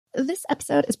This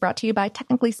episode is brought to you by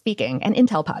Technically Speaking, an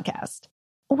Intel podcast.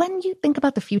 When you think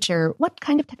about the future, what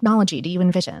kind of technology do you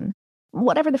envision?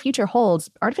 Whatever the future holds,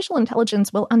 artificial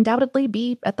intelligence will undoubtedly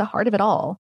be at the heart of it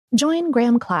all. Join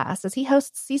Graham Class as he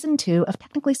hosts Season 2 of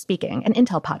Technically Speaking, an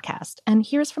Intel podcast, and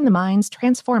hears from the minds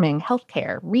transforming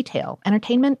healthcare, retail,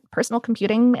 entertainment, personal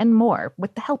computing, and more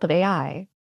with the help of AI.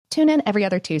 Tune in every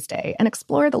other Tuesday and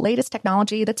explore the latest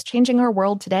technology that's changing our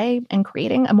world today and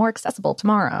creating a more accessible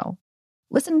tomorrow.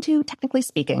 Listen to Technically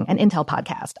Speaking, an Intel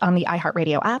podcast on the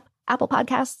iHeartRadio app, Apple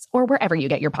Podcasts, or wherever you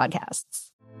get your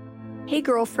podcasts. Hey,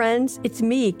 girlfriends, it's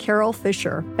me, Carol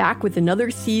Fisher, back with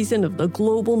another season of the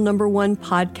global #1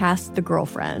 podcast, The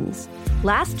Girlfriends.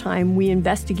 Last time, we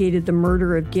investigated the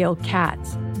murder of Gail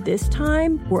Katz. This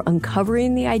time, we're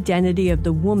uncovering the identity of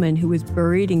the woman who was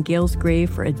buried in Gail's grave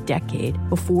for a decade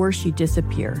before she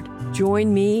disappeared.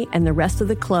 Join me and the rest of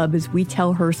the club as we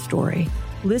tell her story.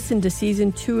 Listen to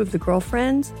Season 2 of The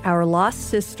Girlfriends, Our Lost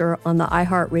Sister on the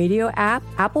iHeartRadio app,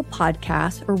 Apple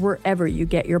Podcasts, or wherever you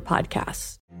get your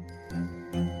podcasts.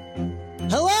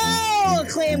 Hello,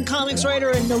 acclaimed comics writer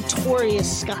and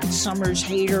notorious Scott Summers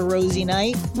hater, Rosie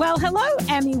Knight. Well, hello,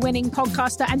 Emmy-winning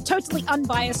podcaster and totally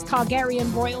unbiased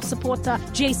Targaryen royal supporter,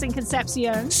 Jason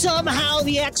Concepcion. Somehow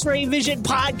the X-Ray Vision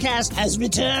podcast has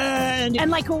returned.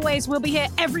 And like always, we'll be here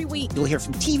every week. You'll hear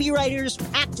from TV writers,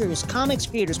 actors, comics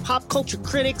creators, pop culture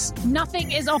critics.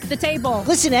 Nothing is off the table.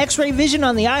 Listen to X-Ray Vision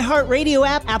on the iHeartRadio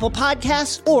app, Apple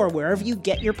Podcasts, or wherever you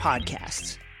get your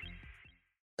podcasts.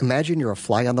 Imagine you're a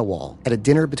fly on the wall at a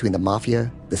dinner between the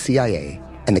Mafia, the CIA,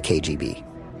 and the KGB.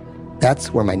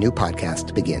 That's where my new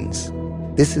podcast begins.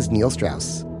 This is Neil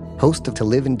Strauss, host of To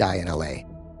Live and Die in LA,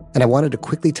 and I wanted to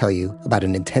quickly tell you about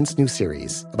an intense new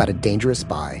series about a dangerous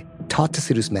spy taught to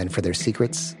seduce men for their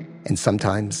secrets and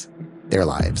sometimes their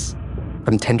lives.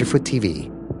 From Tenderfoot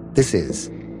TV, this is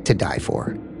To Die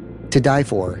For. To Die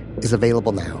For is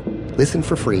available now. Listen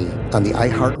for free on the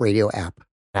iHeartRadio app,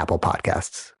 Apple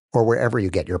Podcasts, or wherever you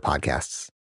get your podcasts.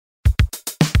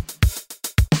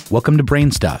 Welcome to Brain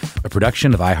Stuff, a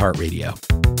production of iHeartRadio.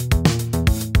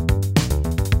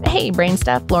 Hey, Brain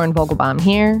Stuff, Lauren Vogelbaum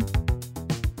here.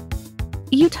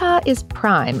 Utah is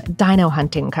prime dino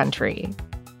hunting country.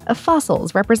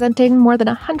 Fossils representing more than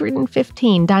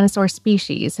 115 dinosaur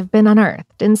species have been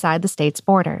unearthed inside the state's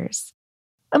borders.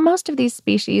 Most of these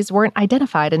species weren't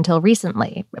identified until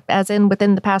recently, as in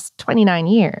within the past 29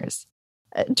 years.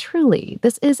 Truly,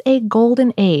 this is a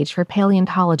golden age for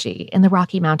paleontology in the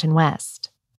Rocky Mountain West.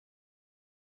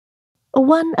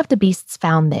 One of the beasts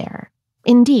found there,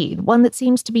 indeed one that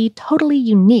seems to be totally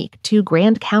unique to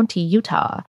Grand County,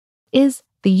 Utah, is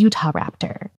the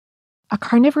Utahraptor. A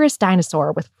carnivorous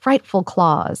dinosaur with frightful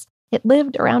claws, it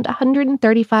lived around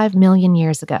 135 million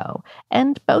years ago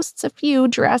and boasts a few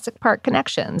Jurassic Park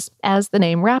connections, as the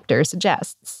name raptor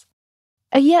suggests.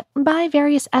 Yet, by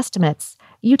various estimates,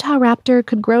 Utahraptor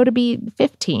could grow to be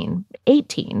 15,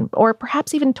 18, or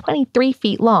perhaps even 23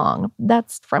 feet long.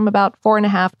 That's from about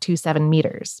 4.5 to 7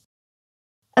 meters.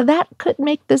 That could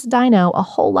make this dino a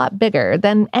whole lot bigger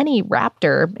than any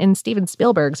raptor in Steven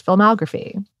Spielberg's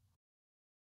filmography.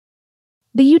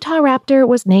 The Utahraptor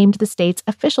was named the state's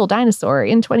official dinosaur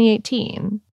in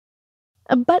 2018.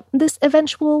 But this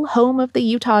eventual home of the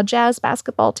Utah Jazz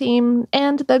basketball team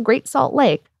and the Great Salt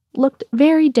Lake looked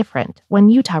very different when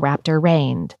Utahraptor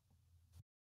reigned.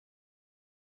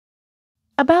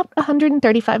 About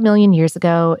 135 million years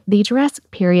ago, the Jurassic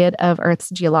period of Earth's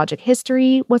geologic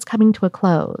history was coming to a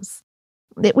close.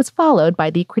 It was followed by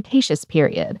the Cretaceous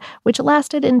period, which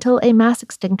lasted until a mass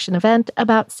extinction event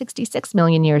about 66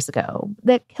 million years ago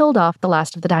that killed off the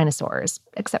last of the dinosaurs,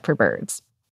 except for birds.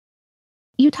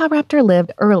 Utahraptor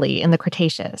lived early in the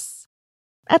Cretaceous.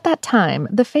 At that time,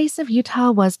 the face of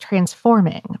Utah was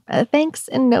transforming, thanks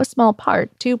in no small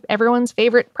part to everyone's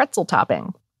favorite pretzel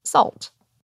topping, salt.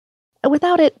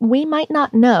 Without it, we might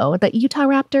not know that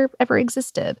Utahraptor ever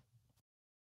existed.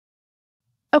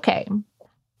 Okay,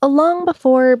 long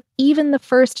before even the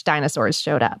first dinosaurs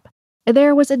showed up,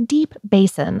 there was a deep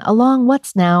basin along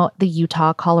what's now the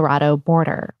Utah-Colorado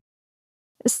border.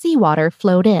 Seawater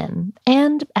flowed in,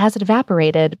 and as it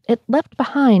evaporated, it left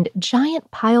behind giant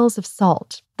piles of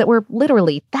salt that were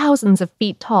literally thousands of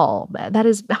feet tall, that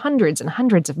is, hundreds and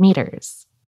hundreds of meters.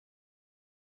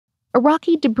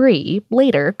 Rocky debris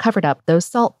later covered up those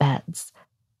salt beds.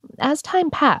 As time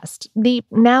passed, the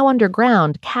now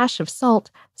underground cache of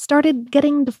salt started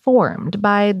getting deformed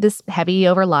by this heavy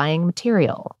overlying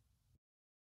material.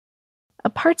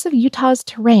 Parts of Utah's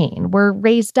terrain were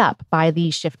raised up by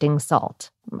the shifting salt.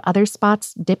 Other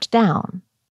spots dipped down.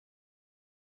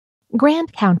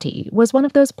 Grand County was one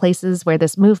of those places where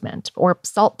this movement, or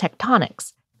salt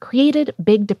tectonics, created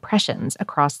big depressions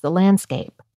across the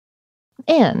landscape.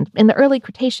 And in the early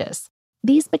Cretaceous,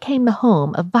 these became the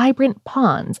home of vibrant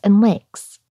ponds and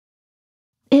lakes.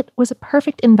 It was a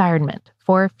perfect environment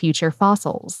for future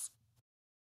fossils.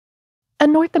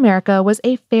 North America was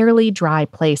a fairly dry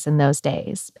place in those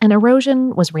days, and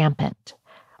erosion was rampant.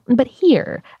 But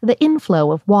here, the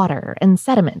inflow of water and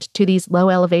sediment to these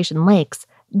low-elevation lakes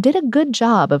did a good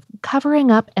job of covering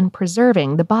up and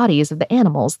preserving the bodies of the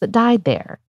animals that died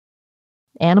there.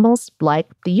 Animals like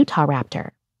the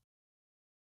Utahraptor.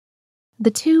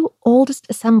 The two oldest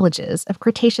assemblages of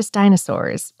Cretaceous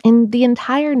dinosaurs in the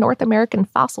entire North American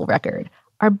fossil record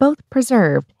are both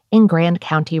preserved in Grand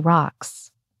County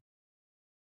rocks.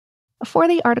 For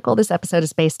the article this episode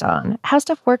is based on,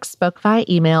 HowStuff Works spoke via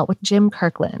email with Jim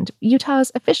Kirkland,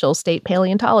 Utah's official state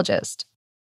paleontologist.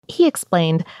 He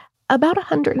explained, about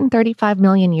 135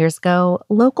 million years ago,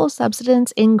 local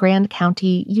subsidence in Grand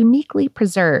County uniquely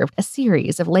preserved a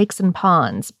series of lakes and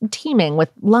ponds teeming with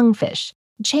lungfish,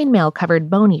 chainmail-covered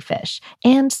bony fish,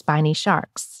 and spiny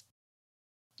sharks.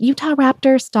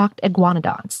 Utahraptor stalked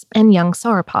iguanodonts and young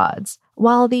sauropods,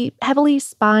 while the heavily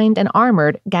spined and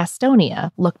armored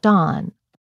Gastonia looked on.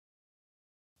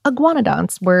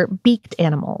 Iguanodonts were beaked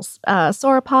animals,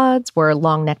 sauropods were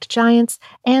long-necked giants,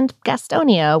 and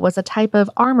Gastonia was a type of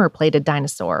armor-plated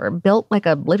dinosaur built like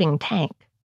a living tank.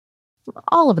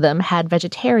 All of them had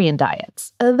vegetarian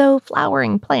diets, though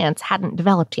flowering plants hadn't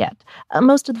developed yet.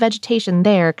 Most of the vegetation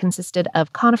there consisted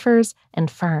of conifers and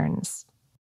ferns.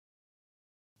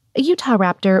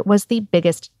 Utahraptor was the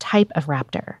biggest type of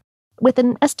raptor. With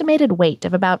an estimated weight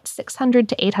of about 600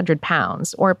 to 800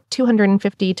 pounds, or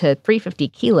 250 to 350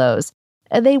 kilos,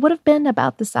 they would have been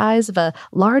about the size of a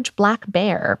large black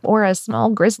bear or a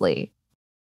small grizzly.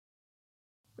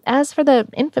 As for the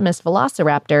infamous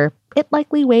velociraptor, it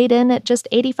likely weighed in at just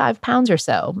 85 pounds or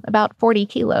so, about 40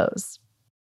 kilos.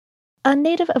 A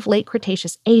native of late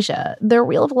Cretaceous Asia, the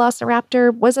real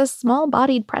velociraptor was a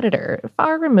small-bodied predator,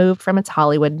 far removed from its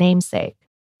Hollywood namesake.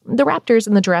 The raptors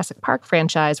in the Jurassic Park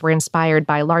franchise were inspired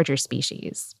by larger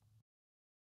species.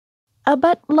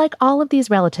 But like all of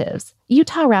these relatives,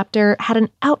 Utahraptor had an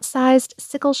outsized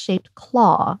sickle-shaped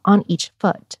claw on each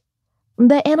foot.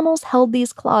 The animals held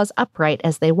these claws upright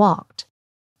as they walked.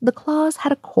 The claws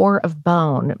had a core of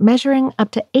bone measuring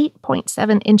up to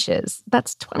 8.7 inches,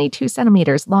 that's 22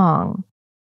 centimeters long.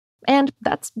 And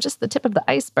that's just the tip of the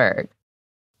iceberg.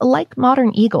 Like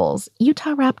modern eagles,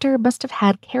 Utahraptor must have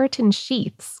had keratin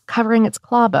sheaths covering its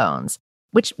claw bones,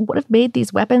 which would have made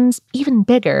these weapons even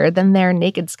bigger than their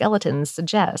naked skeletons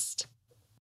suggest.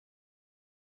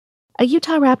 A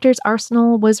Utahraptor's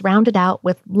arsenal was rounded out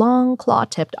with long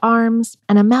claw-tipped arms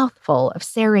and a mouthful of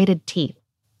serrated teeth,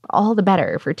 all the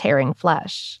better for tearing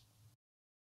flesh.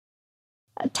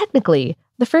 Technically,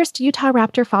 the first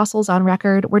Utahraptor fossils on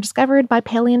record were discovered by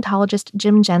paleontologist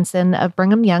Jim Jensen of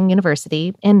Brigham Young University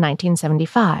in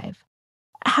 1975.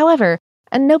 However,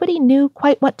 nobody knew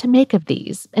quite what to make of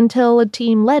these until a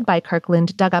team led by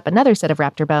Kirkland dug up another set of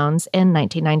raptor bones in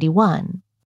 1991.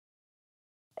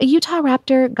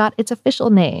 Utahraptor got its official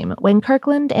name when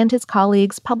Kirkland and his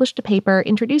colleagues published a paper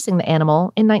introducing the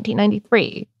animal in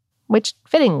 1993, which,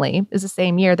 fittingly, is the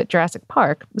same year that Jurassic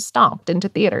Park stomped into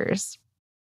theaters.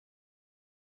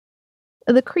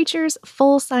 The creature's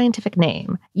full scientific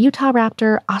name,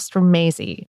 Utahraptor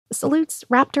ostromesi, salutes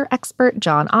raptor expert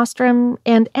John Ostrom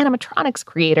and animatronics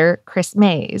creator Chris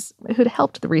Mays, who'd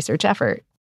helped the research effort.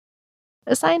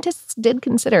 Scientists did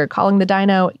consider calling the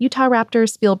dino Utahraptor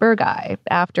Spielbergi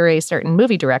after a certain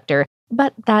movie director,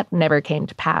 but that never came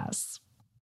to pass.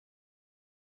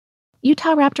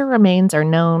 Utahraptor remains are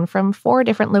known from 4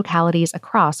 different localities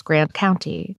across Grand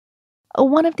County.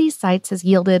 One of these sites has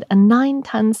yielded a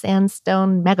 9-ton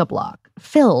sandstone megablock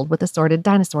filled with assorted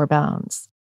dinosaur bones.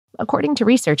 According to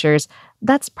researchers,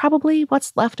 that's probably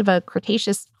what's left of a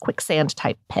Cretaceous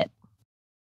quicksand-type pit.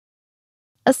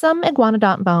 Some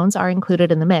iguanodont bones are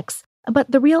included in the mix, but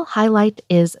the real highlight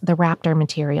is the raptor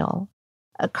material.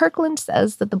 Kirkland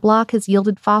says that the block has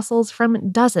yielded fossils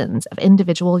from dozens of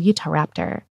individual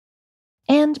Utahraptor.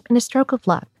 And in a stroke of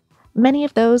luck, many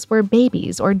of those were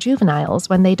babies or juveniles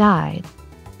when they died.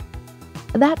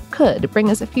 That could bring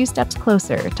us a few steps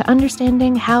closer to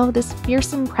understanding how this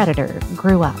fearsome predator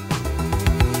grew up.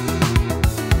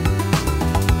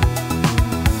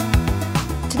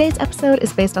 Today's episode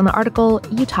is based on the article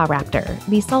Utahraptor,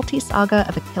 the salty saga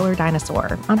of a killer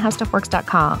dinosaur on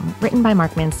HowStuffWorks.com, written by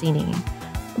Mark Mancini.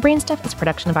 Brainstuff is a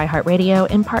production of iHeartRadio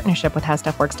in partnership with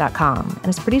HowStuffWorks.com and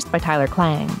is produced by Tyler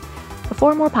Klang.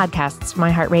 For more podcasts from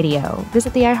iHeartRadio,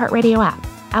 visit the iHeartRadio app,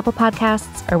 Apple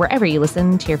Podcasts, or wherever you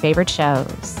listen to your favorite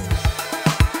shows.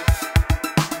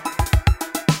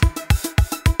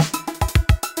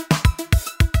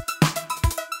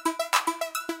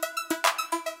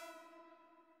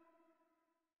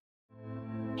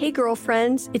 Hey,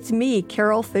 girlfriends, it's me,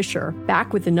 Carol Fisher,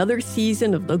 back with another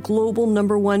season of the global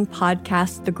 #1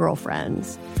 podcast, The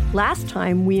Girlfriends. Last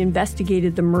time, we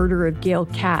investigated the murder of Gail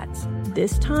Katz.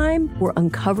 This time, we're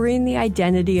uncovering the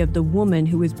identity of the woman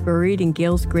who was buried in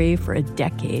Gail's grave for a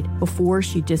decade before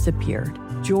she disappeared.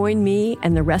 Join me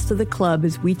and the rest of the club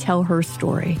as we tell her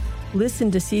story.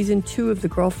 Listen to Season 2 of The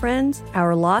Girlfriends,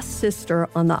 Our Lost Sister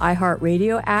on the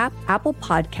iHeartRadio app, Apple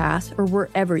Podcasts, or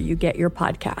wherever you get your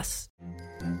podcasts.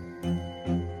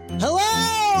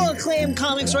 Hello, acclaimed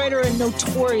comics writer and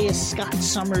notorious Scott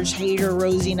Summers hater,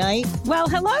 Rosie Knight. Well,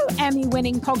 hello,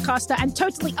 Emmy-winning podcaster and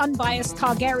totally unbiased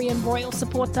Targaryen royal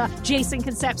supporter, Jason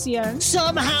Concepcion.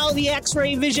 Somehow the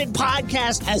X-Ray Vision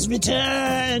podcast has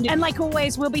returned. And like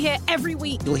always, we'll be here every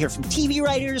week. You'll hear from TV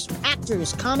writers,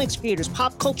 actors, comics creators,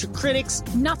 pop culture critics.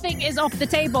 Nothing is off the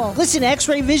table. Listen to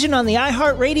X-Ray Vision on the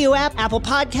iHeartRadio app, Apple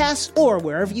Podcasts, or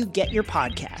wherever you get your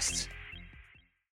podcasts.